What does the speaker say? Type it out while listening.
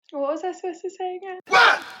was I supposed to say again?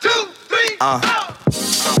 1, 2, 3,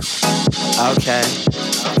 Okay.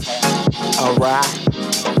 Alright.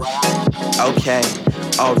 Okay.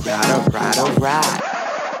 Alright.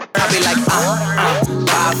 I'll be like,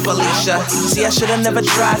 bye, Felicia. See, I should've never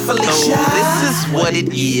tried, Felicia. So this is what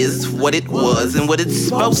it is, what it was, and what it's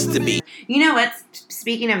supposed to be. You know what?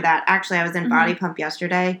 Speaking of that, actually, I was in Body Pump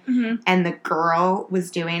yesterday, and the girl was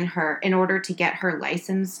doing her, in order to get her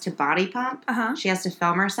license to Body Pump, she has to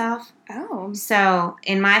film herself. Oh. So,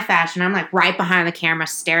 in my fashion, I'm like right behind the camera,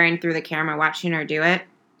 staring through the camera, watching her do it.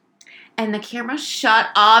 And the camera shut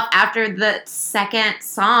off after the second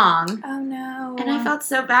song. Oh, no. And I felt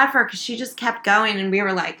so bad for her because she just kept going, and we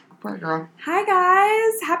were like, poor girl. Hi,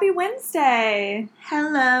 guys. Happy Wednesday.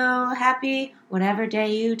 Hello. Happy whatever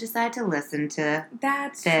day you decide to listen to.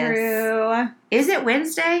 That's this. true. Is it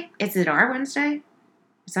Wednesday? Is it our Wednesday?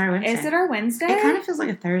 It's our Wednesday. Is it our Wednesday? It kind of feels like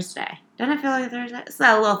a Thursday. Doesn't it feel like a Thursday? It's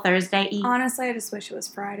that little Thursday-y. Honestly, I just wish it was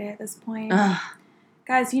Friday at this point. Ugh.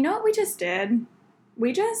 Guys, you know what we just did?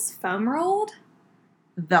 We just foam rolled.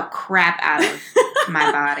 The crap out of my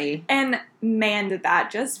body. And man, did that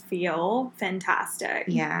just feel fantastic.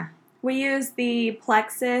 Yeah. We use the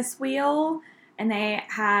Plexus wheel, and they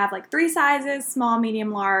have like 3 sizes, small,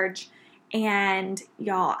 medium, large. And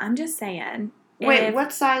y'all, I'm just saying. Wait,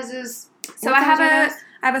 what sizes? So I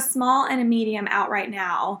have a small and a medium out right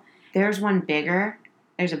now. There's one bigger.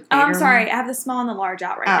 There's a bigger Oh, I'm sorry. one. I have the small and the large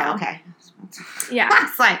out right now. Oh, okay. Yeah.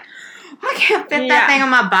 It's like, I can't fit that thing on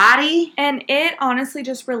my body. And it honestly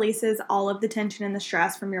just releases all of the tension and the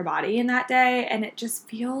stress from your body in that day. And it just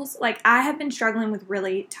feels like I have been struggling with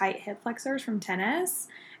really tight hip flexors from tennis.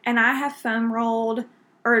 And I have foam rolled,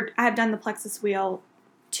 or I have done the Plexus wheel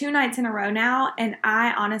 2 nights in a row now. And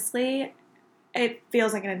I honestly, it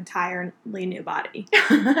feels like an entirely new body.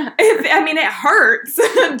 I mean, it hurts.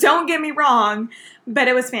 Don't get me wrong. But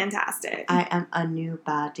it was fantastic. I am a new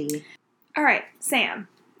body. All right, Sam.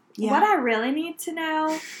 Yeah. What I really need to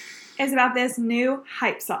know is about this new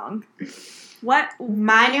hype song. What?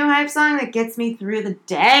 My new hype song that gets me through the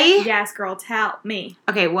day? Yes, girl, tell me.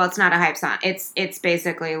 Okay, well, it's not a hype song. It's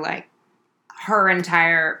basically like her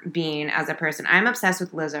entire being as a person. I'm obsessed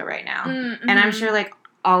with Lizzo right now. Mm-hmm. And I'm sure like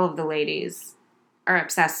all of the ladies are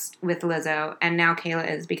obsessed with Lizzo. And now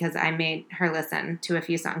Kayla is because I made her listen to a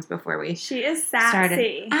few songs before we She is sassy.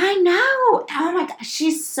 started. I know. Oh my God.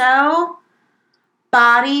 She's so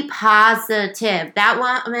body positive. That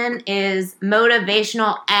woman is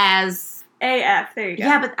motivational as AF. There you go.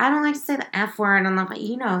 Yeah, but I don't like to say the F word on the, but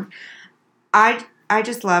you know, I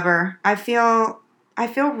just love her. I feel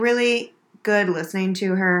really good listening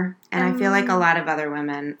to her, and I feel like a lot of other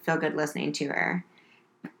women feel good listening to her.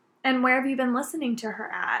 And where have you been listening to her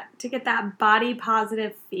at to get that body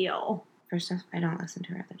positive feel? First off, I don't listen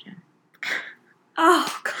to her at the gym.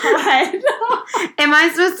 Oh, God. Am I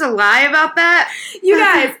supposed to lie about that? You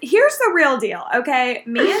guys, here's the real deal, okay?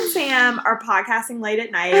 Me and Sam are podcasting late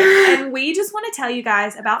at night, and we just want to tell you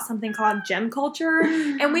guys about something called gym culture,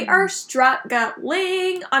 and we are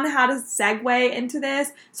struggling on how to segue into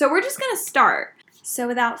this, so we're just going to start. So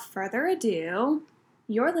without further ado,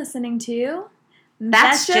 you're listening to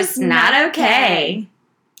That's Just Not Okay.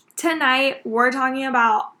 Tonight, we're talking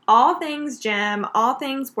about all things gym, all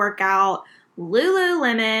things workout,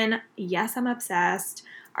 Lululemon, yes, I'm obsessed,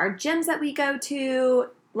 our gyms that we go to,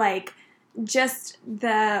 like, just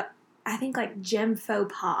I think, like, gym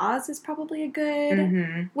faux pas is probably a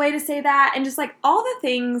good way to say that, and just, like, all the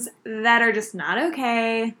things that are just not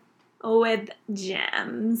okay with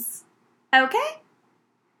gyms. Okay?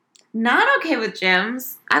 Not okay with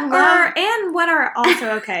gyms. And what are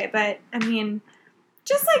also okay, but, I mean,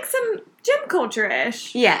 just, like, some gym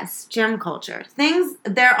culture-ish. Yes, gym culture.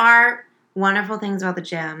 There are wonderful things about the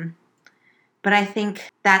gym, but I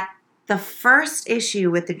think that the first issue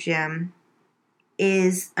with the gym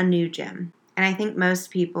is a new gym, and I think most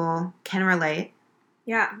people can relate.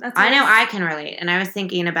 Yeah, I know I can relate, and I was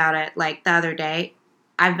thinking about it like the other day.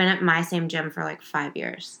 I've been at my same gym for like 5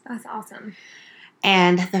 years. That's awesome.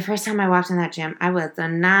 And the first time I walked in that gym, I was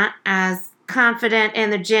not as confident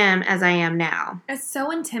in the gym as I am now. It's so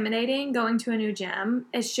intimidating going to a new gym.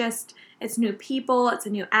 It's new people, it's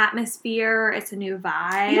a new atmosphere, it's a new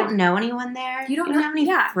vibe. You don't know anyone there. You don't have any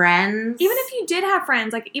friends. Even if you did have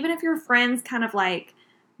friends, like, even if your friends kind of, like,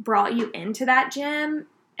 brought you into that gym,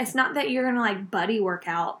 it's not that you're going to, like, buddy work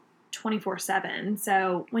out 24/7.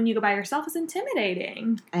 So when you go by yourself, it's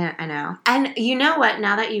intimidating. I know. And you know what?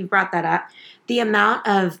 Now that you've brought that up, the amount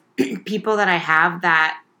of people that I have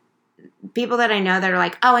people that I know that are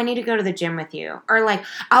like, oh, I need to go to the gym with you. Or like,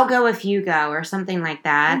 I'll go if you go or something like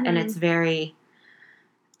that. Mm-hmm. And it's very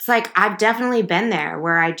it's like I've definitely been there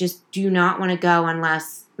where I just do not want to go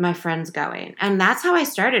unless my friend's going. And that's how I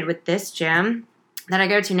started with this gym that I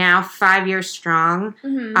go to now, 5 years strong.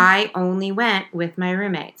 Mm-hmm. I only went with my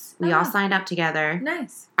roommates. We all Oh. signed up together.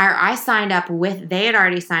 Nice. I signed up they had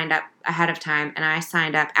already signed up ahead of time, and I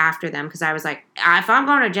signed up after them because I was like, if I'm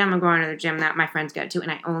going to a gym, I'm going to the gym that my friends go to. And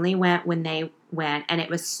I only went when they went, and it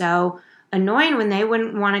was so annoying when they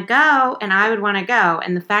wouldn't want to go and I would want to go.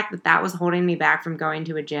 And the fact that was holding me back from going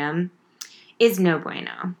to a gym is no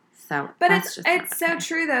bueno. So, But that's it's so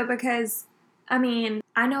true though, because I mean,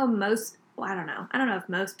 I know I don't know if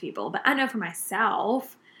most people, but I know for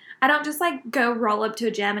myself, I don't just like go roll up to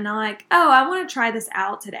a gym and I'm like, oh, I want to try this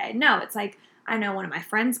out today. No, it's like, I know one of my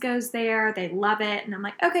friends goes there, they love it, and I'm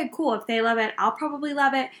like, okay, cool. If they love it, I'll probably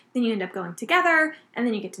love it. Then you end up going together, and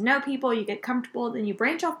then you get to know people, you get comfortable, then you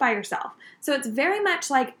branch off by yourself. So it's very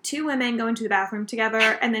much like two women going to the bathroom together,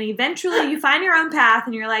 and then eventually you find your own path,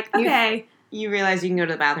 and you're like, okay. You realize you can go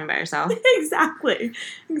to the bathroom by yourself. Exactly.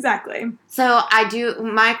 So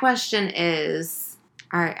my question is,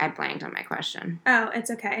 I blanked on my question. Oh,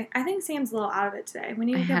 it's okay. I think Sam's a little out of it today. We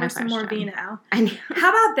need to give her some more vino. I know. How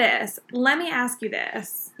about this? Let me ask you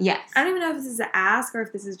this. Yes. I don't even know if this is an ask or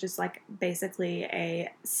if this is just like basically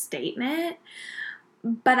a statement,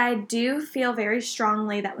 but I do feel very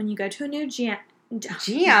strongly that when you go to a new gym.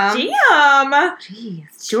 Jeez,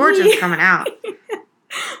 Georgia's coming out.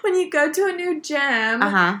 When you go to a new gym,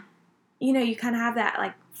 You kind of have that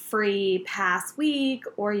like free pass week,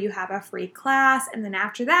 or you have a free class, and then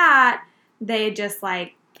after that, they just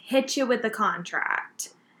like hit you with the contract.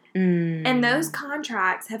 And those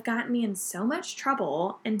contracts have gotten me in so much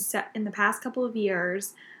trouble in the past couple of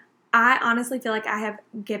years. I honestly feel like I have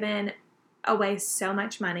given away so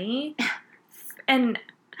much money. And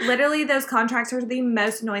literally, those contracts are the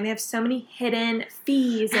most annoying. They have so many hidden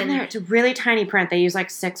fees. And it's a really tiny print. They use like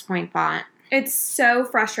 6-point font. It's so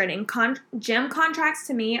frustrating. Gym contracts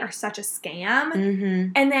to me are such a scam.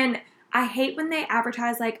 Mm-hmm. And then I hate when they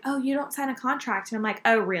advertise like, oh, you don't sign a contract. And I'm like,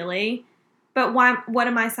 oh, really? But why? What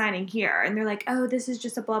am I signing here? And they're like, oh, this is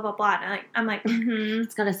just a blah, blah, blah. And I'm like, mm-hmm.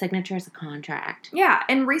 It's got a signature as a contract. Yeah.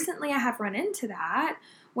 And recently I have run into that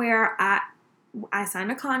where I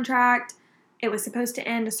signed a contract. It was supposed to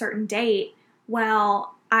end a certain date.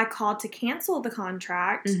 Well, I called to cancel the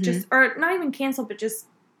contract, or not even cancel, but just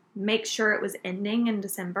make sure it was ending in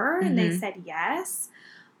December, and they said yes.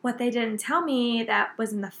 What they didn't tell me that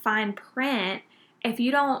was in the fine print, if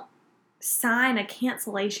you don't sign a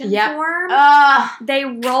cancellation form, they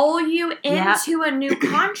roll you into a new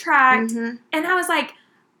contract. And I was like,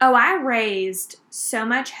 oh, I raised so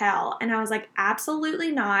much hell. And I was like,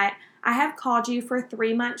 absolutely not. I have called you for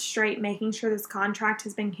 3 months straight making sure this contract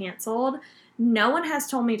has been canceled. No one has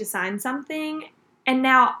told me to sign something. And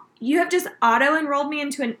now you have just auto-enrolled me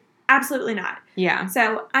into an absolutely not. Yeah.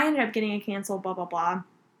 So I ended up getting a cancel, blah, blah, blah.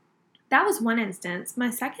 That was one instance. My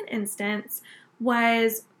second instance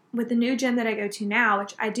was with the new gym that I go to now,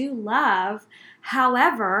 which I do love.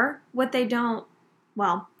 However, what they don't,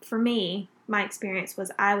 well, for me, my experience was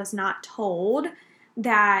I was not told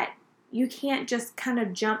that you can't just kind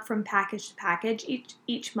of jump from package to package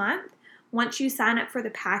each month. Once you sign up for the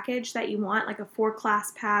package that you want, like a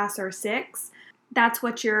 4-class pass or 6, that's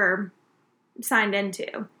what you're signed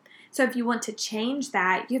into. So if you want to change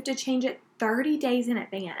that, you have to change it 30 days in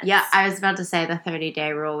advance. Yeah, I was about to say the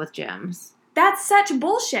 30-day rule with gyms. That's such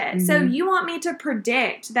bullshit. So you want me to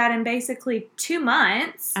predict that in basically 2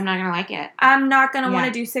 months, I'm not going to like it. I'm not going to want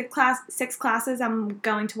to do 6 classes. I'm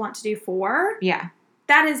going to want to do 4. Yeah.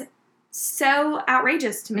 That is so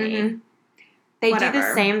outrageous to me. They do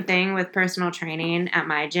the same thing with personal training at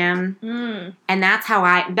my gym. And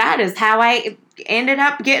that is how I ended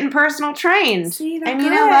up getting personal trained. See, they're and good.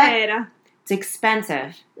 You know what? It's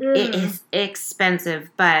expensive. It is expensive,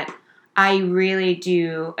 but I really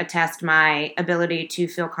do attest my ability to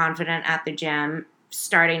feel confident at the gym,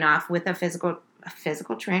 starting off with a physical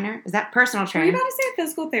trainer. Is that personal trainer? Were you about to say a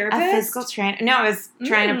physical therapist? A physical trainer. No, I was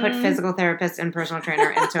trying to put physical therapist and personal trainer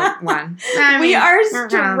into one. We are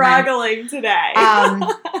struggling today.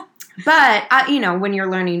 But when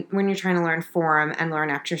you're trying to learn form and learn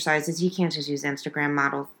exercises, you can't just use Instagram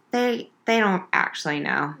models. They don't actually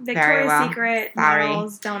know very well. Victoria's Secret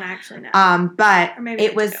models don't actually know. But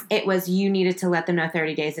it was you needed to let them know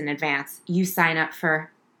 30 days in advance. You sign up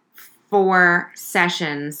for 4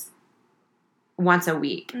 sessions once a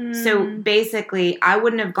week. So basically, I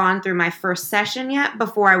wouldn't have gone through my first session yet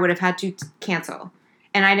before I would have had to cancel.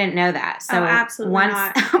 And I didn't know that. So absolutely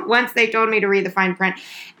not. once they told me to read the fine print,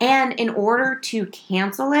 and in order to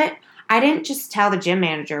cancel it, I didn't just tell the gym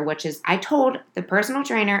manager, which is I told the personal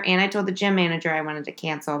trainer and I told the gym manager I wanted to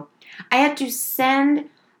cancel. I had to send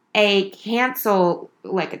a cancel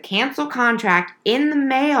contract in the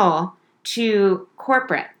mail to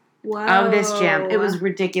corporate of this gym. It was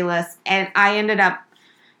ridiculous. And I ended up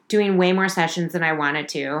doing way more sessions than I wanted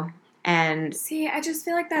to. And see, I just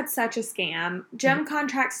feel like that's such a scam. Gym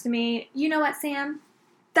contracts to me, you know what, Sam?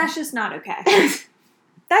 That's just not okay.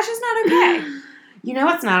 That's just not okay. You know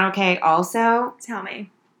what's not okay also? Tell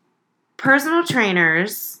me. Personal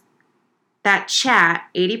trainers that chat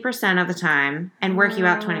 80% of the time and work you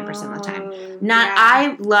out 20% of the time.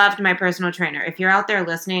 I loved my personal trainer. If you're out there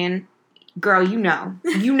listening, girl, you know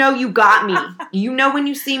you got me. You know when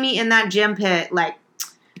you see me in that gym pit, like,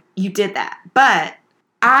 you did that. But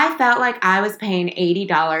I felt like I was paying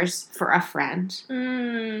 $80 for a friend.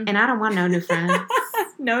 And I don't want no new friends.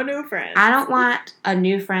 No new friends. I don't want a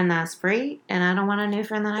new friend that's free, and I don't want a new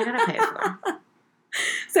friend that I gotta pay for.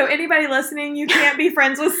 So anybody listening, you can't be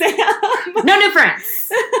friends with Sam. No new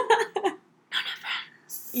friends. No new friends.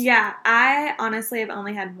 Yeah, I honestly have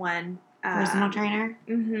only had one. Personal trainer?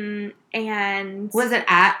 Mm-hmm. And... was it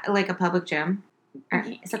at, like, a public gym? Or,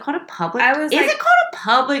 is it called a public? Is it called a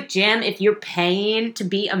public gym if you're paying to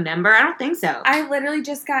be a member? I don't think so. I literally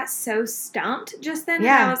just got so stumped just then.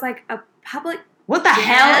 Yeah. And I was like, a public What the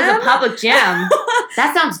hell is a public gym?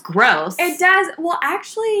 That sounds gross. It does. Well,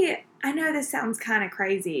 actually, I know this sounds kind of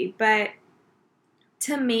crazy, but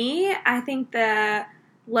to me, I think the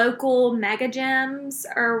local mega gyms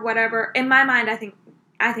or whatever, in my mind, I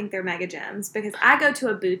think they're mega gyms because I go to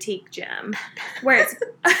a boutique gym where it's...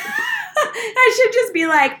 I should just be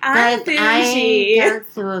like, I'm bougie. I go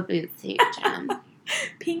to a boutique gym.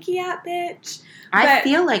 Pinky out, bitch. I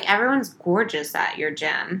feel like everyone's gorgeous at your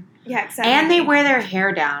gym. Yeah, exactly. And they wear their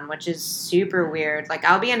hair down, which is super weird. Like,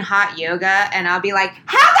 I'll be in hot yoga, and I'll be like,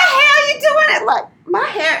 how the hell are you doing it? Like, my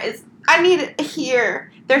hair is... I need it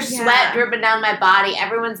here. There's sweat dripping down my body.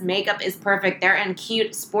 Everyone's makeup is perfect. They're in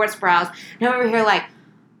cute sports bras. And I'm over here like...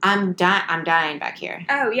 I'm dying back here.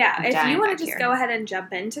 Oh, yeah. If you want to just go ahead and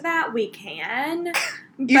jump into that, we can.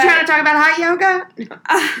 You trying to talk about hot yoga?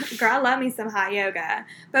 Girl, I love me some hot yoga.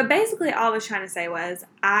 But basically, all I was trying to say was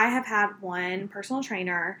I have had one personal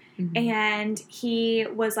trainer, and he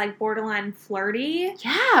was, like, borderline flirty.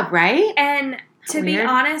 Yeah, right? And to be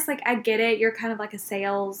honest, like, I get it. You're kind of like a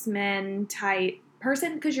salesman type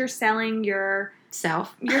person because you're selling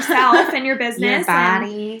yourself and your business, your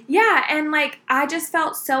body. And like I just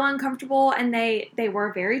felt so uncomfortable, and they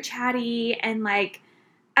were very chatty, and like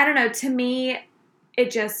I don't know, to me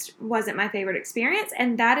it just wasn't my favorite experience,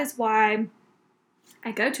 and that is why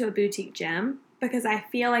I go to a boutique gym because I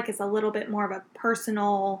feel like it's a little bit more of a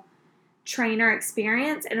personal trainer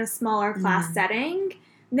experience in a smaller class setting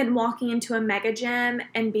than walking into a mega gym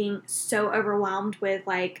and being so overwhelmed with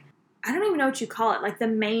like I don't even know what you call it, like the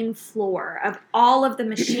main floor of all of the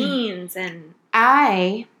machines. And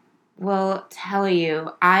I will tell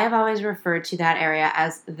you, I have always referred to that area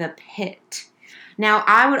as the pit. Now,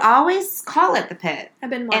 I would always call it the pit. I've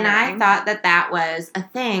been wondering. And I thought that was a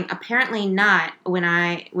thing. Apparently not. When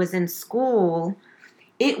I was in school,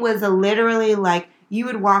 it was literally like you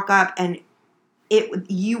would walk up and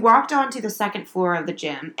you walked onto the second floor of the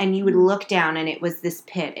gym and you would look down and it was this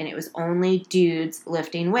pit and it was only dudes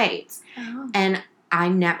lifting weights. Oh. And I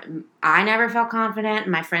never felt confident.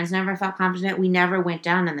 My friends never felt confident. We never went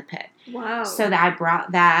down in the pit. Wow. So that I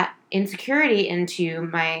brought that insecurity into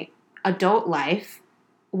my adult life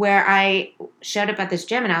where I showed up at this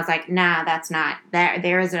gym and I was like, nah, that's not.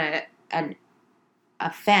 There is a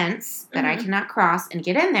fence that I cannot cross and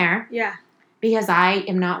get in there. Yeah. Because I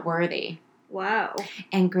am not worthy. Wow.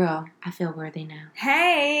 And girl, I feel worthy now.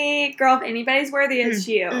 Hey, girl, if anybody's worthy, it's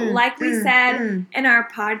you. Like we said in our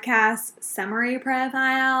podcast summary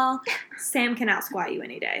profile, Sam can out-squat you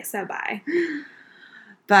any day, so bye.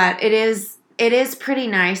 But it is pretty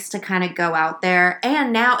nice to kind of go out there.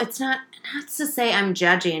 And now it's not to say I'm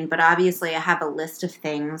judging, but obviously I have a list of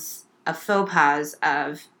things, of faux pas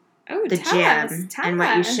of the gym and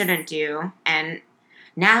what you shouldn't do. And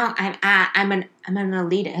now I'm an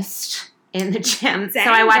elitist in the gym. Dang, so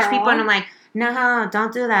I watch girl. people and I'm like, no,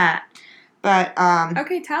 don't do that. But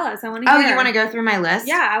okay, tell us. I want to hear. Oh, you want to go through my list?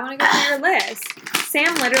 Yeah, I want to go through your list.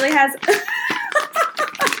 Sam literally has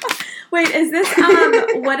Wait, is this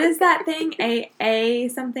what is that thing? A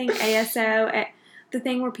something ASO, the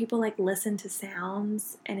thing where people like listen to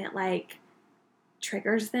sounds and it like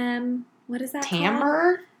triggers them. What is that?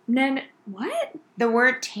 Timbre? Called? No, what? The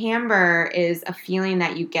word timbre is a feeling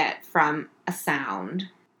that you get from a sound.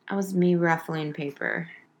 That was me ruffling paper.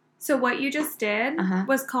 So what you just did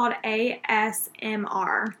was called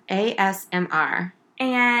ASMR. ASMR.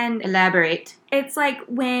 And elaborate. It's like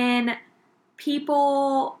when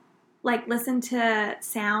people like listen to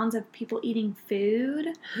sounds of people eating food.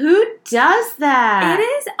 Who does that? It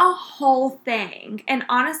is a whole thing. And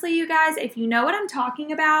honestly, you guys, if you know what I'm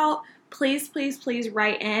talking about, please, please, please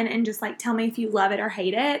write in and just like tell me if you love it or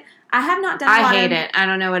hate it. I have not done a lot I hate it. I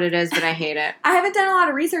don't know what it is, but I hate it. I haven't done a lot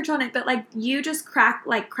of research on it, but like you just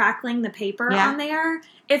crackling the paper on there.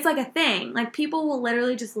 It's like a thing. Like people will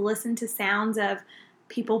literally just listen to sounds of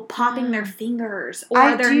people popping their fingers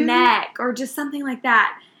or their neck or just something like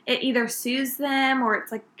that. It either soothes them or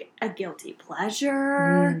it's like a guilty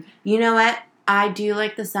pleasure. You know what? I do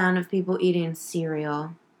like the sound of people eating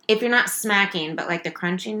cereal. If you're not smacking, but like the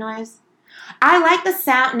crunching noise. I like the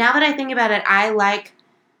sound. Now that I think about it, I like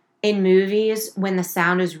in movies when the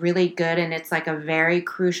sound is really good and it's like a very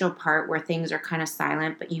crucial part where things are kind of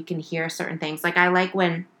silent, but you can hear certain things. Like I like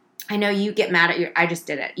when, I know you get mad at I just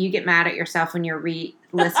did it. You get mad at yourself when you're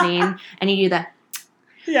listening and you do the,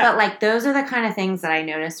 but like those are the kind of things that I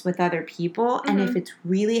notice with other people. And if it's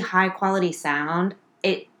really high quality sound,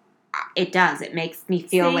 it does. It makes me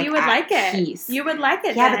feel like you would like peace. it. You would like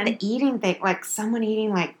it. Yeah, but the eating thing, like someone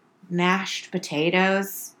eating like mashed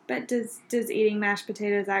potatoes. But does eating mashed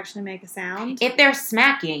potatoes actually make a sound? If they're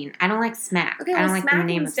smacking, I don't like smack. Okay, I don't well, like the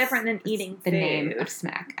name of different than eating the food. name of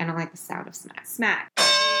smack. I don't like the sound of smack. Smack.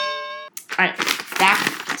 All right,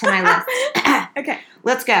 back to my list. Okay,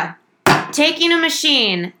 let's go. Taking a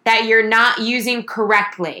machine that you're not using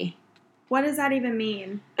correctly. What does that even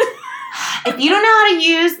mean? If you don't know how to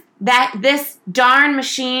use this darn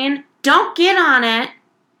machine, don't get on it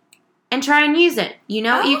and try and use it. You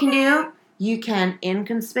know what you can do? You can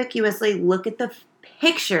inconspicuously look at the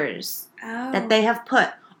pictures that they have put.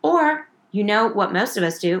 Or, you know what most of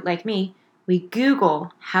us do, like me, we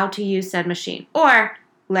Google how to use said machine. Or,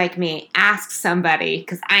 like me, ask somebody,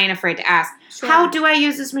 because I ain't afraid to ask, how do I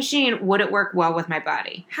use this machine? Would it work well with my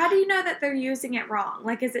body? How do you know that they're using it wrong?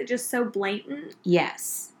 Like, is it just so blatant?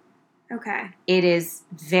 Yes. Okay. It is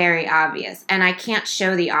very obvious. And I can't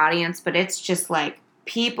show the audience, but it's just like,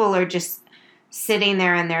 people are just sitting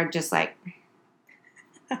there and they're just like,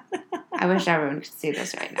 I wish everyone could see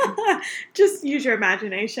this right now. Just use your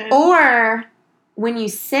imagination. Or when you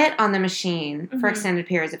sit on the machine for extended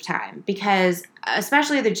periods of time, because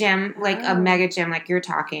especially the gym, like a mega gym like you're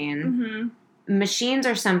talking, machines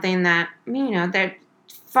are something that, you know, they're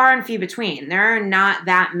far and few between. There are not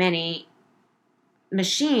that many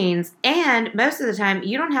machines, and most of the time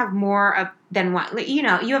you don't have more than one. You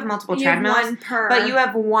know, you have multiple treadmills, one per. But you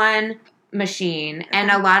have one machine, and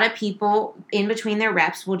a lot of people in between their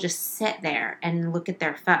reps will just sit there and look at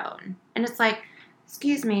their phone. And it's like,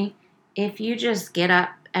 excuse me, if you just get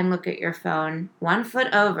up and look at your phone 1 foot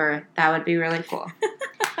over, that would be really cool.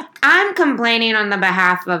 I'm complaining on the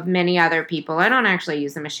behalf of many other people. I don't actually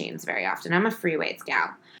use the machines very often. I'm a free weights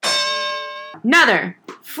gal. Another,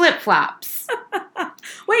 flip-flops.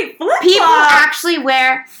 Wait, flip-flops? People actually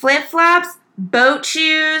wear flip-flops, boat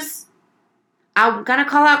shoes. I'm going to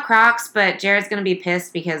call out Crocs, but Jared's going to be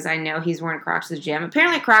pissed because I know he's wearing Crocs to the gym.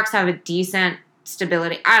 Apparently Crocs have a decent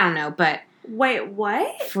stability. I don't know, but... Wait,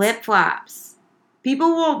 what? Flip-flops.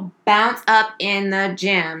 People will bounce up in the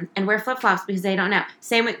gym and wear flip-flops because they don't know.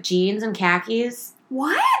 Same with jeans and khakis.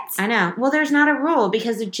 What? I know. Well, there's not a rule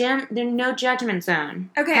because the gym, there's no judgment zone.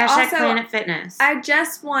 Okay, Hashtag also, Planet Fitness. I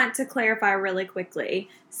just want to clarify really quickly.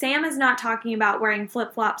 Sam is not talking about wearing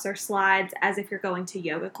flip-flops or slides as if you're going to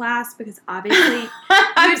yoga class because obviously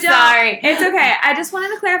I'm sorry. It's okay. I just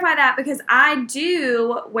wanted to clarify that because I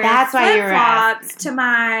do wear That's why you were flip-flops to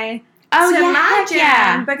my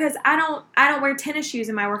gym because I don't wear tennis shoes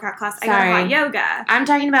in my workout class. I go to hot yoga. I'm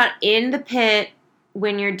talking about in the pit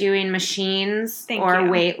when you're doing machines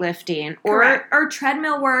weightlifting or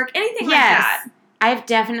treadmill work, anything like that. I've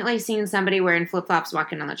definitely seen somebody wearing flip-flops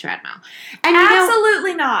walking on the treadmill. And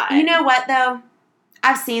absolutely not. You know what, though?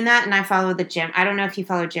 I've seen that, and I follow the gym. I don't know if you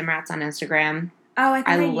follow Gym Rats on Instagram. Oh, I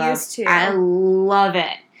think I used to. I love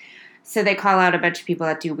it. So they call out a bunch of people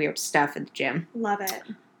that do weird stuff at the gym. Love it.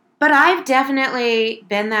 But I've definitely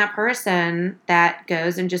been that person that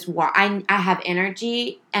goes and just I have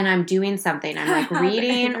energy, and I'm doing something. I'm like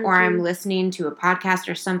reading or I'm listening to a podcast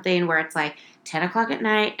or something where it's like 10 o'clock at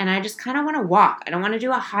night, and I just kind of want to walk. I don't want to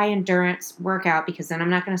do a high-endurance workout because then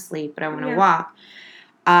I'm not going to sleep, but I want to walk.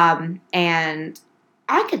 And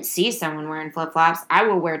I could see someone wearing flip-flops. I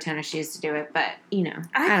will wear tennis shoes to do it, but, you know,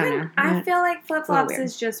 I don't know. I feel like flip-flops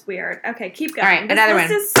is just weird. Okay, keep going. All right, another one.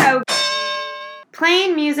 This is so...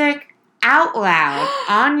 Playing music out loud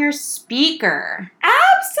on your speaker.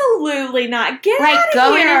 Absolutely not. Get out of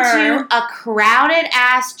Going here. into a crowded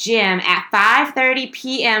ass gym at 5:30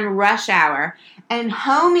 p.m. rush hour, and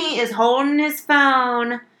homie is holding his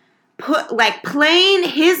phone, playing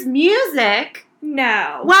his music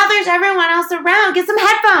No. while there's everyone else around. Get some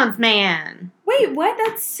headphones, man. Wait, what?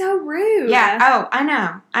 That's so rude. Yeah. Oh, I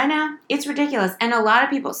know. It's ridiculous. And a lot of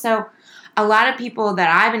people that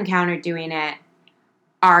I've encountered doing it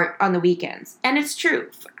are on the weekends. And it's true.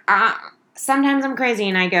 Sometimes I'm crazy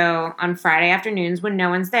and I go on Friday afternoons when no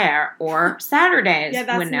one's there, or Saturdays Yeah,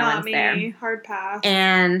 that's when no not one's me. there. Hard pass.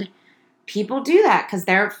 And people do that because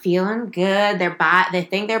they're feeling good. They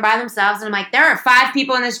think they're by themselves. And I'm like, there are 5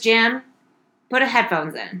 people in this gym. Put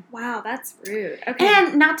headphones in. Wow, that's rude. Okay.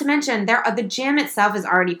 And not to mention, the gym itself is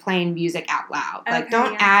already playing music out loud. Okay,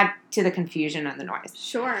 Don't yeah. add to the confusion and the noise.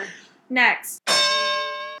 Sure. Next.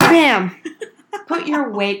 Bam! Put your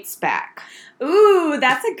weights back. Ooh,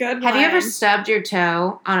 that's a good one. Have you ever stubbed your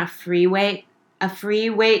toe on a free weight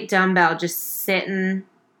dumbbell just sitting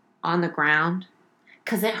on the ground?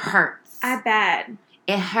 Because it hurts. I bet.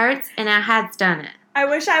 It hurts, and I had done it. I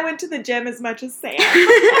wish I went to the gym as much as Sam.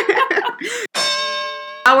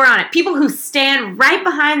 Oh, we're on it. People who stand right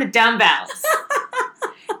behind the dumbbells.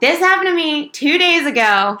 This happened to me 2 days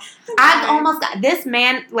ago. I almost got this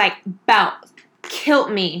man belt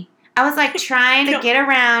killed me. I was trying to get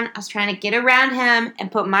around. I was trying to get around him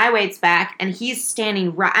and put my weights back, and he's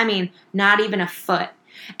standing right. I mean, not even a foot.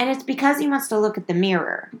 And it's because he wants to look at the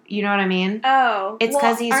mirror. You know what I mean? Oh. It's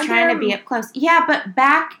because he's trying to be up close. Yeah, but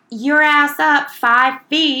back your ass up 5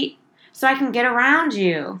 feet so I can get around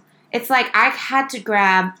you. It's I had to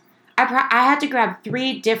grab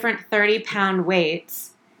 3 different 30-pound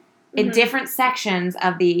weights in different sections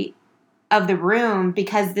of the room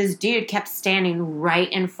because this dude kept standing right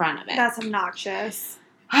in front of it. That's obnoxious.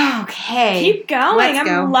 Okay. Keep going.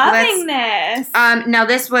 I'm loving this. Now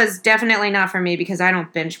this was definitely not for me because I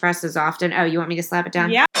don't bench press as often. Oh, you want me to slap it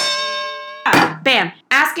down? Yeah. Bam.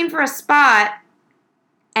 Asking for a spot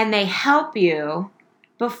and they help you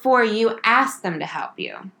before you ask them to help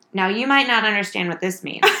you. Now, you might not understand what this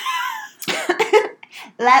means.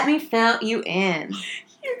 Let me fill you in.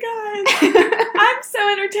 You guys. I'm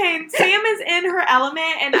so entertained. Sam is in her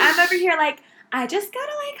element, and I'm over here I just got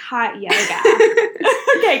to hot yoga.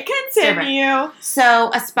 Okay, continue.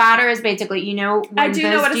 So, a spotter is basically, when I do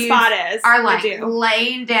know what a spot is. Are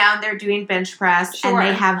laying down, they're doing bench press, Sure. and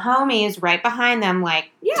they have homies right behind them,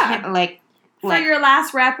 For your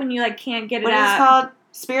last rep when you can't get it what up. What is it called?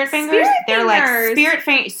 Spirit fingers? They're spirit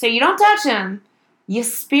fingers. So you don't touch them. You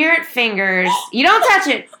spirit fingers. You don't touch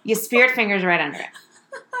it. You spirit fingers right under it.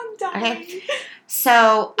 I'm dying. Okay.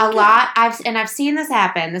 So I've seen this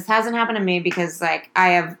happen. This hasn't happened to me because I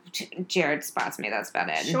have Jared spots me. That's about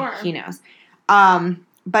it. Sure. He knows.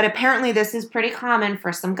 But apparently this is pretty common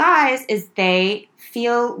for some guys. Is they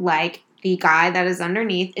feel like the guy that is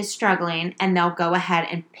underneath is struggling, and they'll go ahead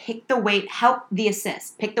and pick the weight, help the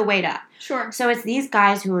assist, pick the weight up. Sure. So it's these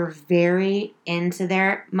guys who are very into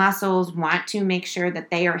their muscles, want to make sure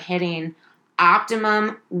that they are hitting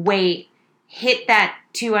optimum weight, hit that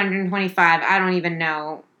 225, I don't even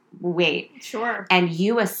know, weight. Sure. And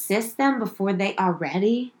you assist them before they are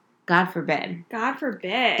ready. God forbid. God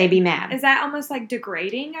forbid. They be mad. Is that almost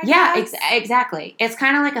degrading, I guess? guess? Exactly. It's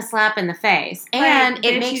kind of like a slap in the face. And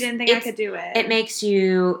it makes you didn't think I could do it. It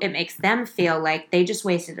makes them feel like they just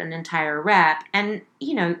wasted an entire rep. And,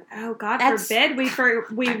 oh, God forbid we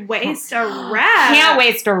waste a rep. Can't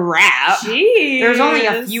waste a rep. Jeez. There's only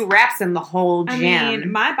a few reps in the whole gym. I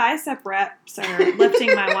mean, my bicep reps are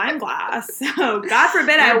lifting my wine glass. So, God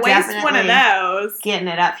forbid I waste one of those. Getting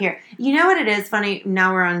it up here. You know what it is funny?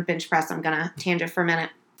 Now we're on bench press. I'm going to tangent for a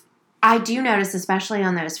minute. I do notice, especially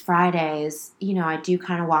on those Fridays, I do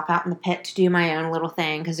kind of walk out in the pit to do my own little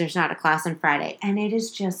thing because there's not a class on Friday. And it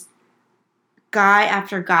is just guy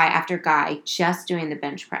after guy after guy just doing the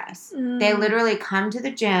bench press. They literally come to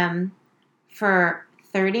the gym for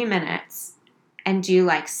 30 minutes and do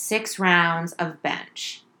 6 rounds of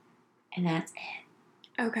bench. And that's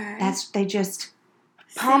it. Okay. They just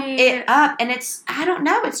pump it up. And I don't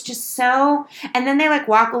know, it's just so, and then they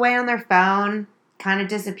walk away on their phone, kind of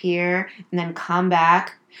disappear, and then come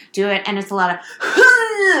back, do it, and it's a lot of,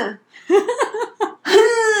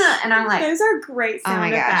 and I'm like, those are great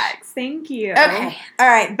sound effects. Thank you. Okay. All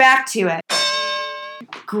right. Back to it.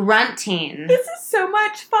 Grunting. This is so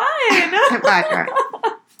much fun.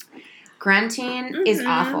 Grunting is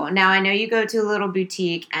awful. Now, I know you go to a little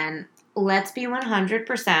boutique, and let's be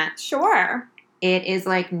 100%. Sure. It is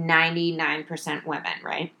 99% women,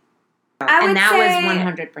 right? And that was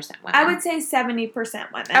 100% women. I would say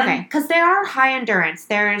 70% women. Okay, because they are high endurance.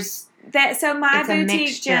 So my It's a boutique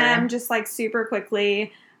mixture. gym, just like super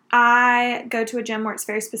quickly, I go to a gym where it's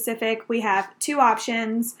very specific. We have 2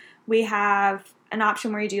 options. We have an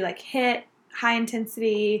option where you do like HIIT, high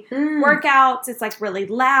intensity workouts. It's like really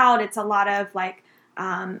loud. It's a lot of like,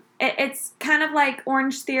 it's kind of like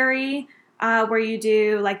Orange Theory, where you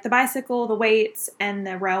do like the bicycle, the weights, and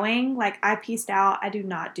the rowing. Like I pieced out. I do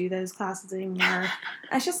not do those classes anymore.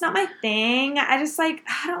 It's just not my thing. I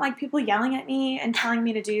don't like people yelling at me and telling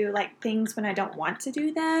me to do like things when I don't want to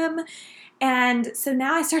do them. And so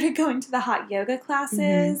now I started going to the hot yoga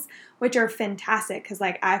classes, which are fantastic because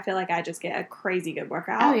like I feel like I just get a crazy good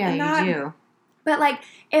workout. Oh yeah, you do. But like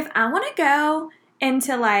if I want to go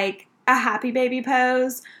into like a happy baby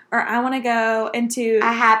pose, or I want to go into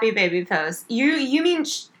a happy baby pose. You mean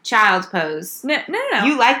child's pose? No.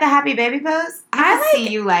 You like the happy baby pose? I see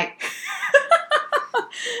you like.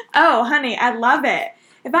 Oh, honey, I love it.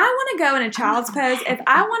 If I want to go in a child's pose, if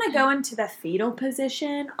I want to go into the fetal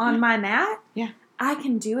position on my mat, I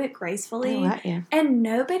can do it gracefully, and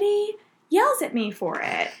nobody yells at me for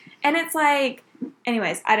it. And it's like,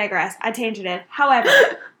 anyways, I digress. I tangented. However,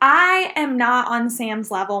 I am not on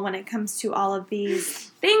Sam's level when it comes to all of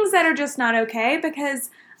these things that are just not okay,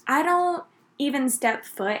 because I don't even step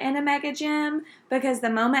foot in a mega gym, because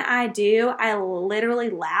the moment I do, I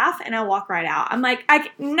literally laugh and I walk right out. I'm like,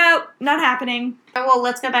 nope, not happening. Oh, well,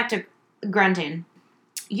 let's go back to grunting.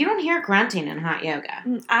 You don't hear grunting in hot yoga.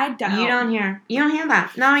 I don't. You don't hear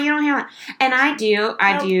that. No, you don't hear that. And I do.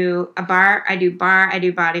 I do a bar. I do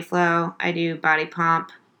body flow. I do body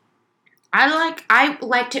pump. I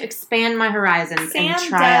like to expand my horizons and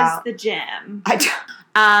try out. Sam does the gym. I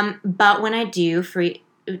do. But when I do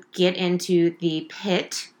get into the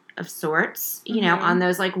pit of sorts, you know, on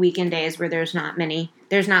those like weekend days where there's not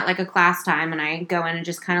like a class time, and I go in and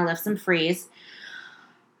just kind of lift some frees.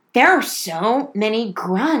 There are so many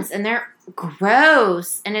grunts, and they're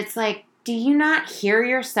gross. And it's like, do you not hear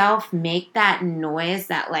yourself make that noise,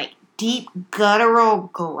 that like deep guttural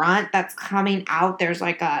grunt that's coming out? There's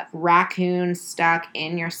like a raccoon stuck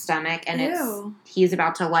in your stomach, and he's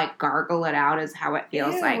about to like gargle it out is how it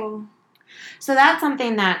feels like. So that's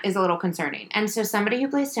something that is a little concerning. And so somebody who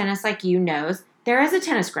plays tennis like you knows there is a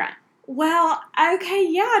tennis grunt. Well, okay,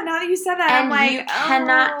 yeah. Now that you said that, and I'm like, you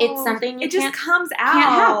cannot. It's something you just comes out.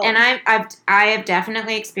 Can't help. And I have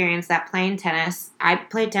definitely experienced that playing tennis. I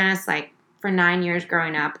played tennis like for 9 years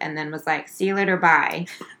growing up, and then was like, see you later, bye.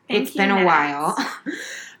 It's been a while.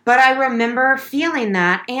 But I remember feeling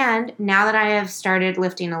that, and now that I have started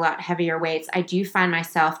lifting a lot heavier weights, I do find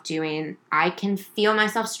myself I can feel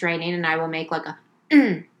myself straining, and I will make like a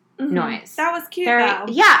noise. That was cute, though.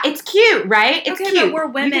 Yeah, it's cute, right? It's cute. But we're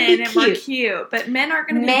women and we're cute. But men aren't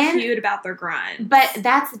going to be cute about their grunt. But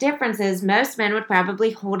that's the difference is most men would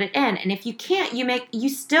probably hold it in. And if you can't, you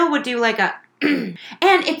still would do like a and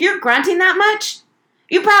if you're grunting that much,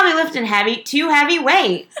 you're probably lifting too heavy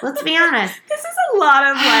weights. Let's be honest. This is a lot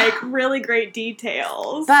of like really great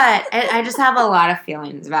details. But I just have a lot of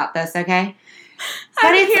feelings about this, okay?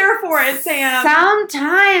 I'm here for it, Sam.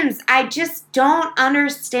 Sometimes I just don't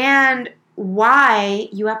understand why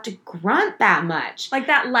you have to grunt that much. Like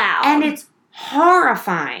that loud. And it's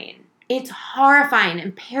horrifying. It's horrifying.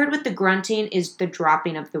 And paired with the grunting is the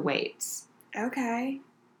dropping of the weights. Okay.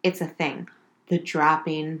 It's a thing. The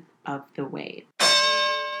dropping of the weight.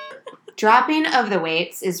 Dropping of the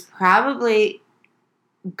weights is probably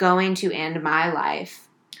going to end my life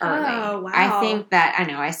early. Oh, wow. I think that, I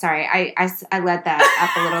know, I led that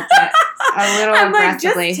up a little bit, a little I'm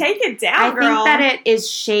aggressively. Like, just take it down, girl. I think that it is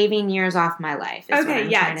shaving years off my life, is what I'm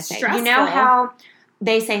trying to say. Stressful. You know how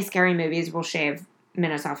they say scary movies will shave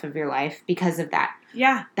minutes off of your life because of that?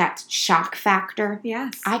 Yeah. That shock factor.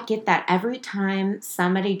 Yes. I get that every time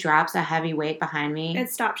somebody drops a heavy weight behind me. It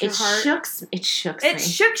stops your heart. It shooks me. It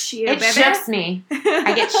shooks you, baby. It shooks me.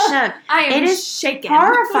 I get shook. I am It is shaken.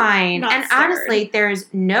 horrifying. And scared. honestly, there's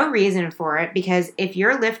no reason for it, because if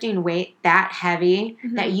you're lifting weight that heavy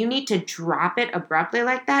that you need to drop it abruptly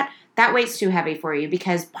like that weight's too heavy for you,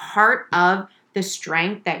 because part of the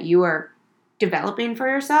strength that you are developing for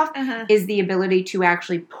yourself is the ability to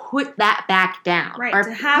actually put that back down. Right, or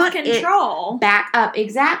to have control. Back up,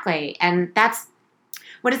 exactly. And that's,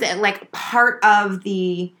 what is it, like part of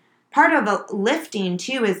a lifting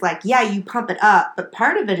too is like, yeah, you pump it up, but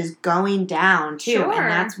part of it is going down too. Sure.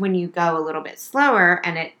 And that's when you go a little bit slower,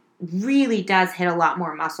 and it really does hit a lot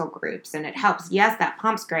more muscle groups, and it helps. Yes, that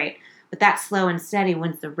pump's great, but that slow and steady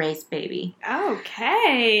wins the race, baby.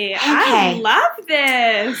 Okay. I love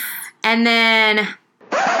this. And then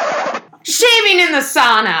Shaving in the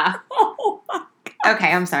sauna. Oh my God.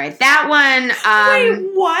 Okay, I'm sorry. That one.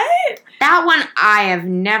 Wait, what? That one I have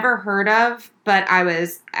never heard of, but I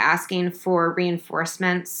was asking for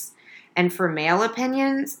reinforcements and for male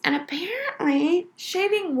opinions, and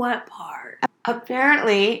Shaving what part?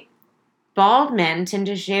 apparently, bald men tend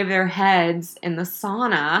to shave their heads in the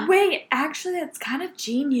sauna. Wait, actually, that's kind of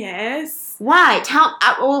genius. Why?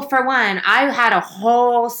 Well, for one, I had a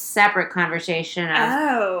whole separate conversation of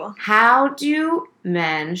Oh. how do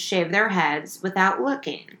men shave their heads without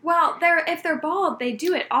looking? Well, if they're bald, they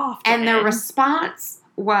do it often. And their response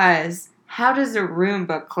was, how does a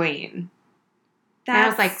Roomba clean? That's I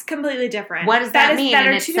was like, completely different. what does that mean? That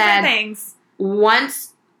And are it two said, different things.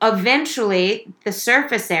 once, eventually, the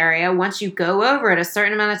surface area, once you go over it a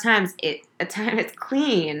certain amount of times, it's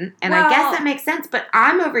clean. And I guess that makes sense. But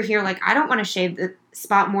I'm over here like, I don't want to shave the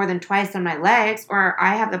spot more than twice on my legs, or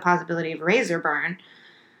I have the possibility of razor burn.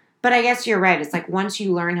 But I guess you're right. It's like once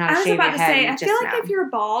you learn how to shave your head, I feel like if you're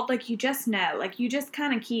bald, like you just know. Like you just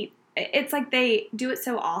kind of keep... It's like they do it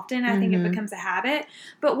so often, I think it becomes a habit.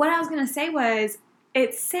 But what I was going to say was,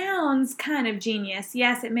 it sounds kind of genius.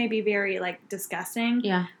 Yes, it may be very, like, disgusting.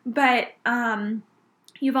 Yeah. But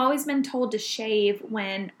you've always been told to shave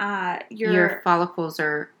when your follicles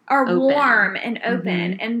are open. warm and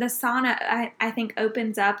open. And the sauna, I think,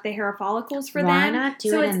 opens up the hair follicles for Why them. not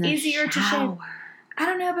do so it it's in the easier to shave. shower? I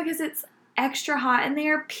don't know, because it's extra hot in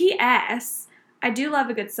there. P.S. I do love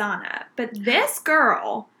a good sauna. But this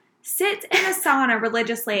girl sits in a sauna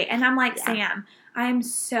religiously. And I'm like, Sam, I'm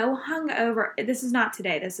so hungover. This is not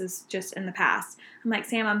today. This is just in the past. I'm like,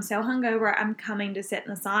 Sam, I'm so hungover. I'm coming to sit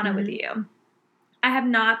in the sauna with you. I have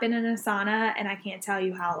not been in a sauna, and I can't tell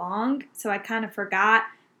you how long. So I kind of forgot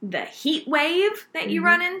the heat wave that you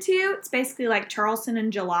run into. It's basically like Charleston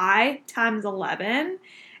in July times 11.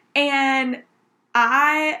 And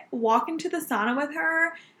I walk into the sauna with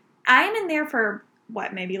her. I am in there for,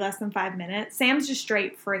 maybe less than 5 minutes. Sam's just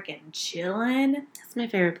straight freaking chilling. That's my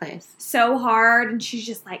favorite place. So hard. And she's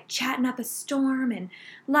just like chatting up a storm and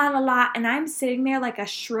la la la. And I'm sitting there like a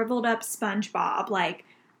shriveled up SpongeBob. Like,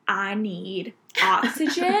 I need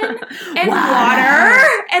oxygen and water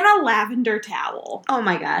and a lavender towel. Oh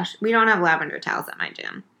my gosh. We don't have lavender towels at my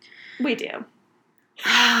gym. We do.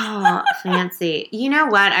 Oh, fancy. You know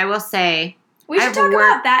what? I will say, We should talk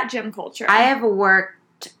about that gym culture. I have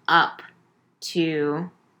worked up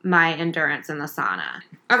to my endurance in the sauna.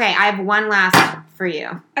 Okay, I have one last for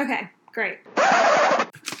you. Okay, great.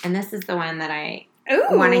 And this is the one that I Ooh,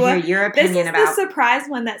 want to hear your opinion about. This is the surprise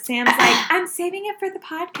one that Sam's like, I'm saving it for the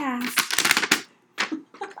podcast.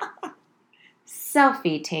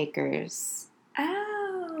 Selfie takers.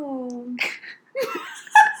 Oh.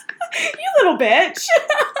 You little bitch.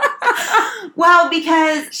 Well,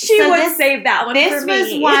 because she would save that one for me.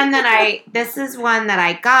 This is one that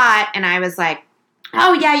I got, and I was like,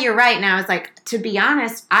 oh yeah, you're right. And I was like, to be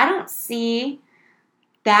honest, I don't see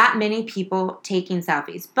that many people taking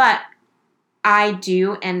selfies, but I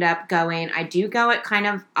do end up going. I do go at kind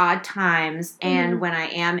of odd times, and when I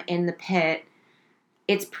am in the pit,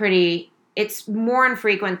 it's more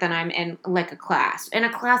infrequent than I'm in like a class. In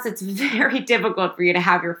a class, it's very difficult for you to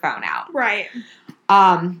have your phone out. Right.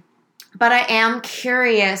 But I am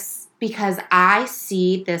curious because I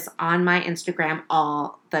see this on my Instagram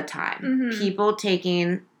all the time. People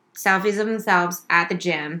taking selfies of themselves at the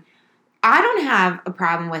gym. I don't have a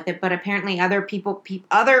problem with it, but apparently other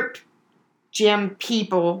gym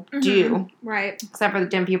people do. Right. Except for the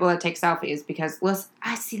gym people that take selfies, because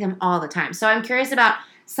I see them all the time. So I'm curious about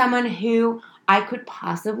someone who I could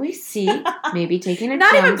possibly see maybe taking a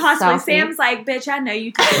Not gym even possibly. selfie. Sam's like, bitch, I know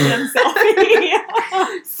you took a gym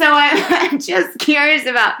selfie. So I'm just curious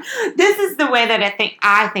about, this is the way that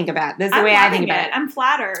I think about it. This is the way I think about it. I'm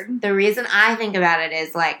flattered. The reason I think about it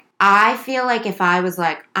is like, I feel like if I was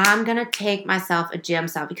like, I'm going to take myself a gym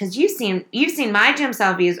selfie, because you've seen my gym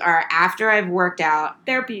selfies are after I've worked out.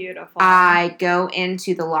 They're beautiful. I go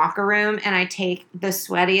into the locker room and I take the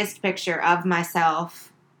sweatiest picture of myself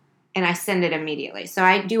and I send it immediately. So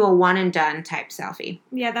I do a one and done type selfie.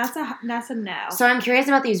 Yeah, that's a no. So I'm curious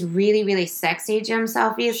about these really, really sexy gym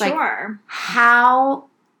selfies. Sure. Like, how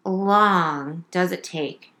long does it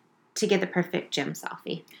take to get the perfect gym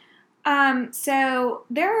selfie? So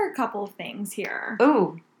there are a couple of things here.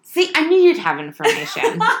 Ooh. See, I knew you'd have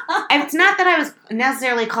information. It's not that I was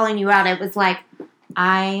necessarily calling you out. It was like,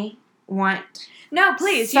 I want... No,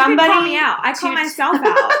 please. You can call me out. I call myself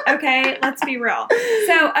out. Okay? Let's be real.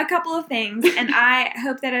 So, a couple of things, and I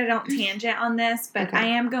hope that I don't tangent on this, but I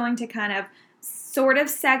am going to kind of sort of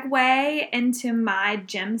segue into my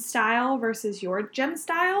gym style versus your gym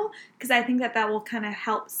style, because I think that will kind of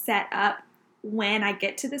help set up when I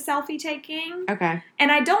get to the selfie taking. Okay.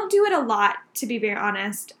 And I don't do it a lot, to be very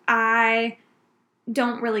honest. I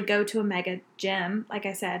don't really go to a mega gym, like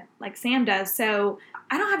I said, like Sam does. So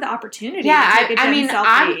I don't have the opportunity to take a gym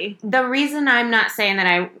selfie. The reason I'm not saying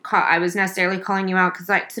that I was necessarily calling you out, because,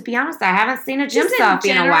 like, to be honest, I haven't seen a gym Just in selfie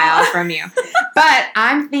in a general. while from you. But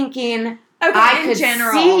I'm thinking I could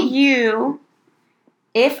see you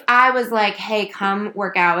if I was like, hey, come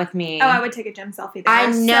work out with me. Oh, I would take a gym selfie there. I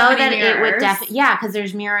There's know so many that it would mirrors. definitely, yeah, because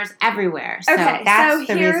there's mirrors everywhere. So Okay, that's so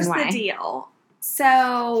the here's reason why. the deal.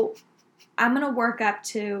 So I'm going to work up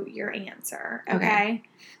to your answer, okay?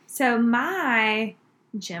 So my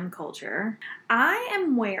gym culture, I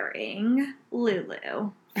am wearing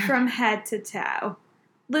Lulu from head to toe.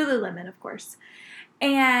 Lululemon, of course.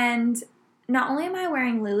 And not only am I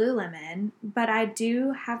wearing Lululemon, but I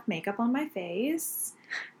do have makeup on my face.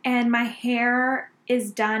 And my hair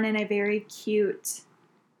is done in a very cute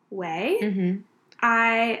way.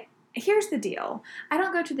 Mm-hmm. Here's the deal. I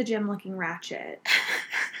don't go to the gym looking ratchet.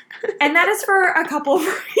 And that is for a couple of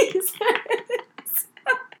reasons.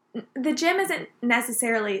 The gym isn't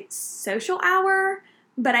necessarily social hour,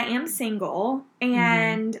 but I am single,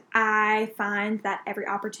 and I find that every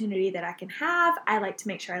opportunity that I can have, I like to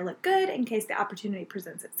make sure I look good in case the opportunity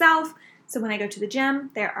presents itself. So when I go to the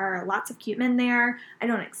gym, there are lots of cute men there. I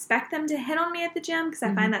don't expect them to hit on me at the gym because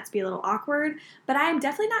I find that to be a little awkward, but I am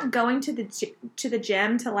definitely not going to the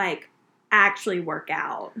gym to, like, actually work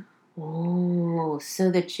out. Oh, so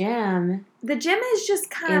the gym is just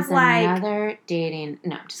kind is of like another dating.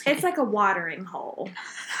 No, I'm just kidding. It's like a watering hole.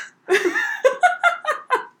 This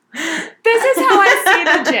is how I see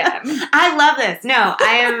the gym. I love this. No,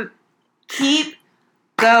 I am. Keep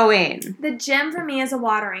going. The gym for me is a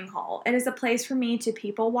watering hole. It is a place for me to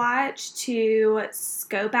people watch, to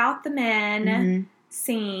scope out the men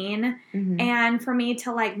scene, and for me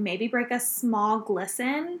to, like, maybe break a small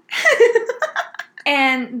glisten.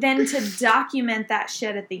 And then to document that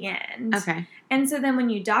shit at the end. Okay. And so then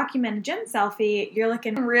when you document a gym selfie, you're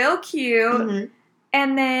looking real cute.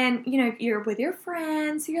 And then, you know, you're with your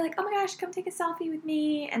friends. So you're like, oh my gosh, come take a selfie with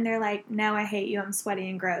me. And they're like, no, I hate you. I'm sweaty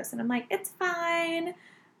and gross. And I'm like, it's fine.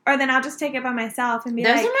 Or then I'll just take it by myself and be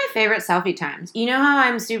Those like. are my favorite selfie times. You know how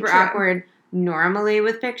I'm super awkward normally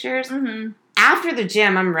with pictures? After the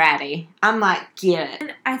gym, I'm ready. I'm like, get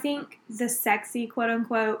it. I think the sexy, quote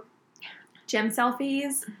unquote, gym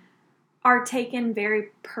selfies are taken very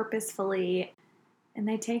purposefully, and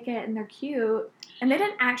they take it and they're cute, and they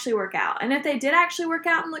didn't actually work out. And if they did actually work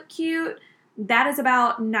out and look cute, that is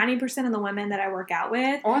about 90% of the women that I work out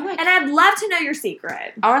with. Or like, and I'd love to know your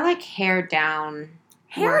secret. Or like hair down.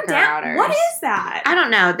 Hair down? What is that? I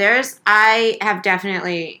don't know. I have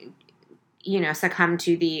definitely, succumbed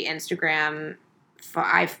to the Instagram.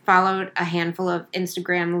 I followed a handful of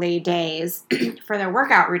Instagram ladies for their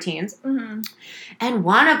workout routines. And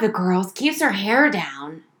one of the girls keeps her hair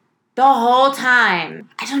down the whole time.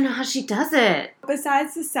 I don't know how she does it.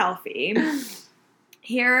 Besides the selfie,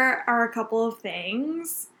 here are a couple of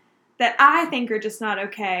things that I think are just not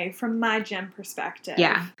okay from my gym perspective.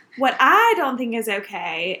 Yeah. What I don't think is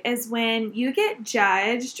okay is when you get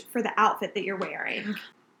judged for the outfit that you're wearing.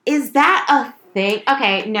 Is that a thing?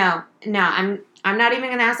 Okay, no, I'm not even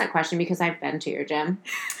going to ask that question because I've been to your gym.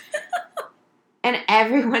 And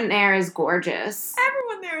everyone there is gorgeous.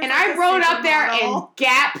 Everyone there is And like I a rode up there supermodel. in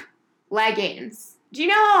Gap leggings. Do you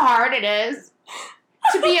know how hard it is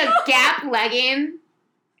to be a Gap legging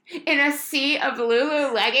in a sea of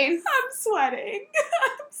Lulu leggings? I'm sweating.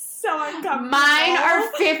 I'm so uncomfortable. Mine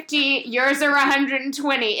are 50, yours are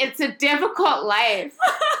 120. It's a difficult life.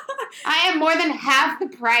 I am more than half the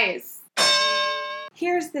price.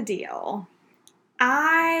 Here's the deal.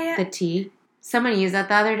 The tea. Someone used that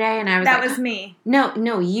the other day, and I was that like, was me.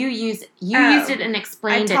 No, you used it and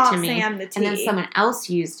explained it to me. Sam the tea. And then someone else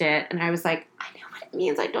used it, and I was like, I know what it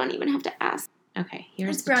means. I don't even have to ask. Okay,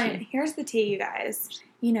 here's It's the brilliant. tea. Here's the tea, you guys.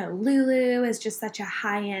 You know, Lulu is just such a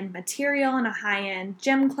high-end material and a high-end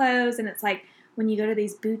gym clothes, and it's like when you go to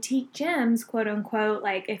these boutique gyms, quote unquote,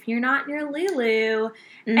 like if you're not near Lulu,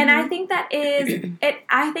 and I think that is it.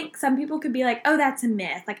 I think some people could be like, oh, that's a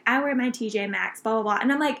myth. Like I wear my TJ Maxx, blah blah blah,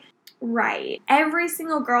 and I'm like, right. Every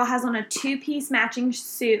single girl has on a 2-piece matching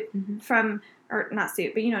suit from, or not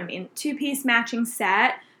suit, but you know what I mean, 2-piece matching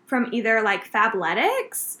set from either like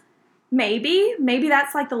Fabletics. Maybe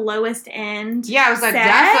that's like the lowest end. Yeah, I was like,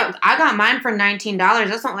 set. I got mine for $19.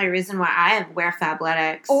 That's the only reason why I wear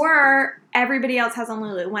Fabletics. Or everybody else has on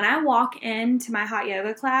Lulu. When I walk into my hot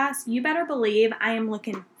yoga class, you better believe I am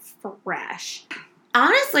looking fresh.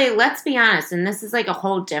 Honestly, let's be honest, and this is like a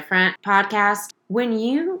whole different podcast. When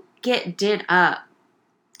you get did up,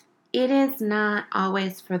 it is not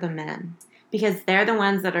always for the men. Because they're the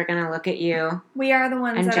ones that are going to look at you. We are the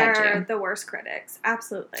ones and that judge are you. the worst critics.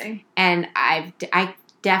 Absolutely. And I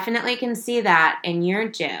definitely can see that in your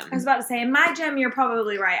gym. I was about to say, in my gym, you're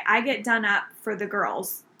probably right. I get done up for the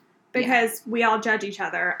girls because we all judge each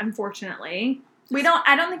other, unfortunately.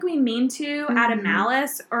 I don't think we mean to out of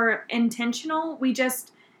malice or intentional. We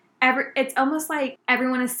just, it's almost like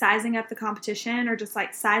everyone is sizing up the competition or just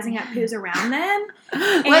like sizing up who's around them.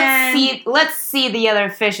 Let's see the other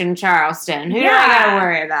fish in Charleston. Who do I gotta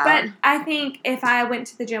worry about? But I think if I went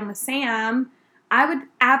to the gym with Sam, I would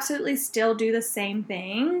absolutely still do the same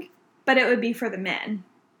thing, but it would be for the men.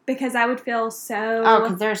 Because I would feel so... Oh,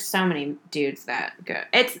 because there's so many dudes that go...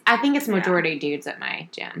 I think it's majority dudes at my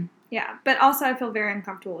gym. Yeah, but also I feel very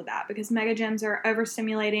uncomfortable with that because mega gyms are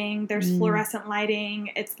overstimulating. There's fluorescent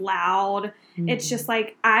lighting. It's loud. It's just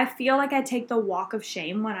like, I feel like I take the walk of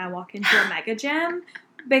shame when I walk into a mega gym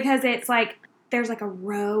because it's like, there's like a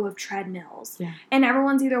row of treadmills. Yeah. And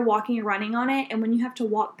everyone's either walking or running on it. And when you have to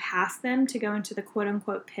walk past them to go into the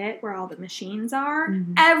quote-unquote pit where all the machines are,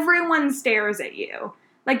 everyone stares at you.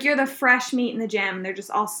 Like, you're the fresh meat in the gym, and they're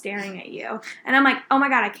just all staring at you. And I'm like, oh, my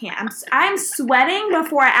God, I can't. I'm sweating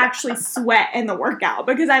before I actually sweat in the workout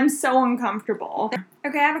because I'm so uncomfortable.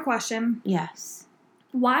 Okay, I have a question. Yes.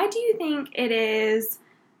 Why do you think it is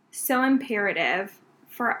so imperative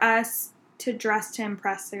for us to dress to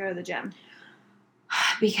impress to go to the gym?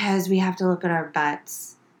 Because we have to look at our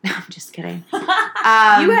butts. No, I'm just kidding. You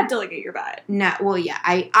have to look at your butt. No, well, yeah.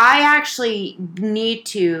 I actually need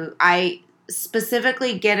to...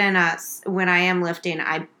 specifically get in us when I am lifting.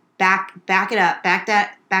 I back it up, back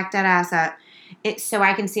that ass up, so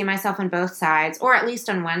I can see myself on both sides, or at least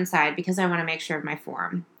on one side, because I want to make sure of my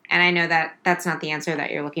form. And I know that that's not the answer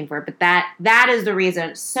that you're looking for, but that is the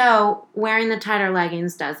reason. So wearing the tighter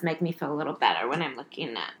leggings does make me feel a little better when I'm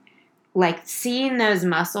looking at, like, seeing those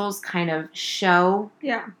muscles kind of show.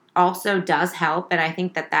 Yeah. Also does help, and I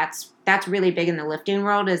think that's really big in the lifting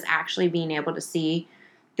world, is actually being able to see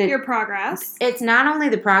your progress. It's not only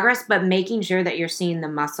the progress, but making sure that you're seeing the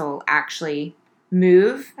muscle actually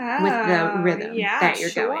move with the rhythm that you're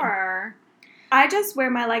going. I just wear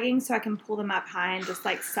my leggings so I can pull them up high and just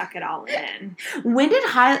like suck it all in. When did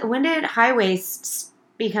high waists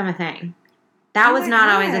become a thing? That was not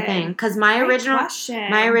always a thing, because my original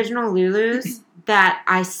Lulus that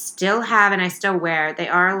I still have and I still wear, they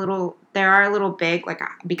are a little big, like,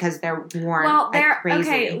 because they're worn. Well, like crazy.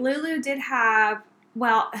 Okay. Lulu did have.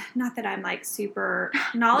 Well, not that I'm, like, super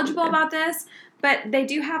knowledgeable about this, but they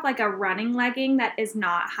do have, like, a running legging that is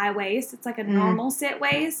not high waist. It's, like, a normal sit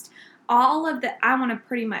waist. I want to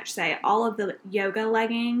pretty much say all of the yoga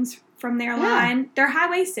leggings from their line, they're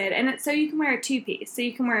high-waisted. And it's so you can wear a two-piece. So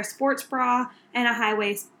you can wear a sports bra and a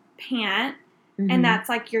high-waist pant, and that's,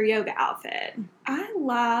 like, your yoga outfit. I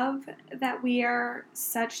love that we are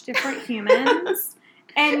such different humans,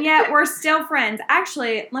 and yet we're still friends.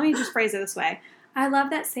 Actually, let me just phrase it this way. I love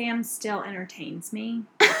that Sam still entertains me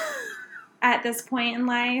at this point in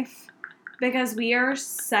life because we are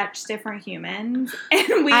such different humans.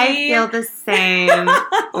 And I feel the same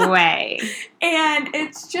way. And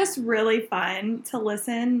it's just really fun to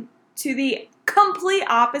listen to the complete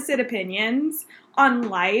opposite opinions on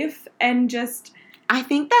life and just... I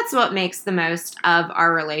think that's what makes the most of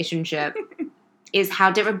our relationship. Is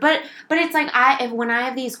how different, but it's like when I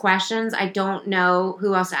have these questions, I don't know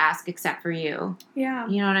who else to ask except for you. Yeah,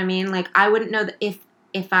 you know what I mean. Like, I wouldn't know that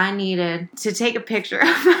if I needed to take a picture of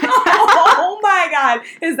myself. Oh my God,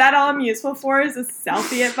 is that all I'm useful for? Is this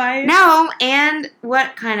selfie advice? No, and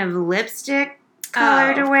what kind of lipstick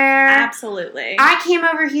color to wear? Absolutely. I came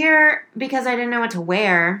over here because I didn't know what to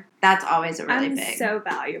wear. That's always a really big. So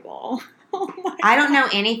valuable. Oh my God. I don't know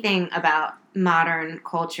anything about modern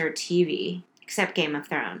culture TV. Except Game of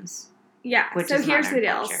Thrones. Yeah, so here's the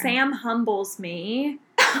deal. Culture. Sam humbles me.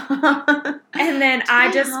 And then I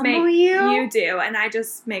just make... You do, and I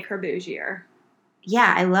just make her bougier.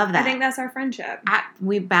 Yeah, I love that. I think that's our friendship.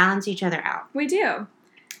 We balance each other out. We do.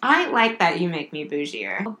 I like that you make me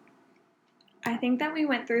bougier. I think that we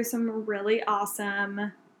went through some really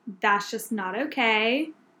awesome, that's just not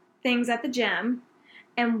okay, things at the gym.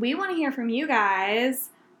 And we want to hear from you guys...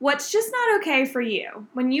 What's just not okay for you?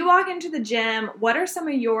 When you walk into the gym, what are some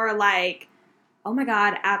of your, like, oh my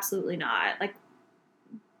God, absolutely not. Like,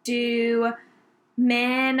 do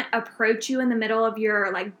men approach you in the middle of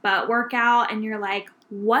your, like, butt workout and you're like,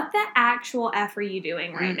 what the actual F are you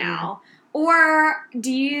doing right now? Or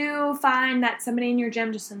do you find that somebody in your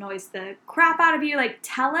gym just annoys the crap out of you? Like,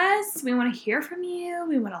 tell us. We want to hear from you.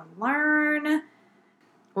 We want to learn.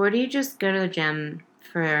 Or do you just go to the gym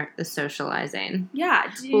for the socializing? Yeah.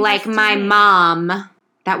 Like my mom.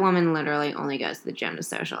 That woman literally only goes to the gym to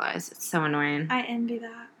socialize. It's so annoying. I envy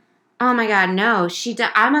that. Oh my God, no.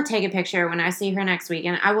 I'm going to take a picture when I see her next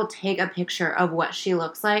weekend. I will take a picture of what she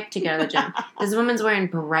looks like to go to the gym. This woman's wearing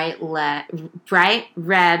bright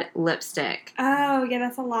red lipstick. Oh, yeah,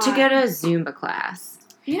 that's a lot. To go to a Zumba class.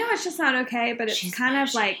 You know, it's just not okay, but it's She's kind of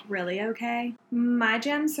bougie. like really okay. My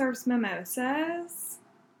gym serves mimosas,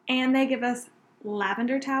 and they give us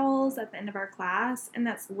lavender towels at the end of our class, and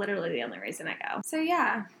that's literally the only reason I go. So,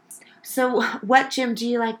 yeah. So what gym do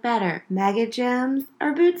you like better? Mega gyms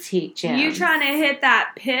or boutique gyms? You trying to hit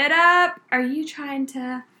that pit up? Are you trying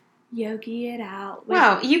to yogi it out?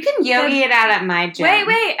 Whoa, you can yogi it out at my gym.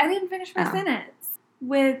 Wait, I didn't finish my Oh. sentence.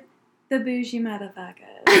 With the bougie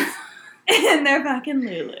motherfuckers. And they're fucking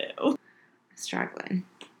Lulu. Struggling.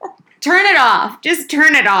 Turn it off. Just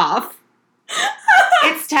turn it off.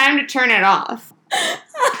 It's time to turn it off.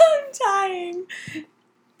 I'm dying.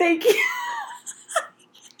 Thank you.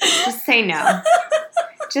 Just say no.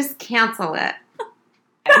 Just cancel it.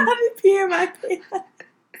 I had to pee in my pants.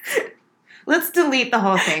 Let's delete the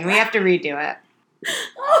whole thing. We have to redo it.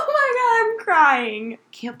 Oh my god, I'm crying.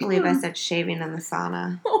 Can't believe I said shaving in the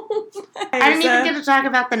sauna. Oh I didn't even get to talk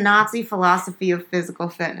about the Nazi philosophy of physical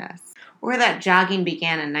fitness. Or that jogging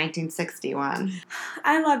began in 1961.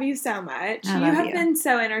 I love you so much. I You love have you. been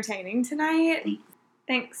so entertaining tonight.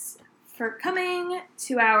 Thanks for coming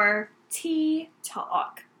to our tea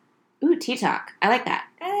talk. Ooh, tea talk. I like that.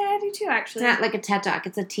 I do too, It's actually. not like a TED talk.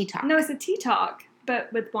 It's a tea talk. No, it's a tea talk,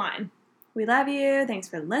 but with wine. We love you. Thanks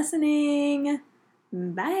for listening.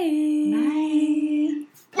 Bye. Bye.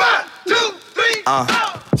 1, 2, 3.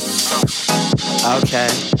 Okay.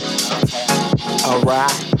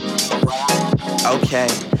 Alright. Okay.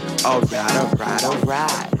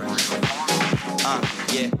 Alright.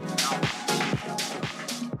 Yeah.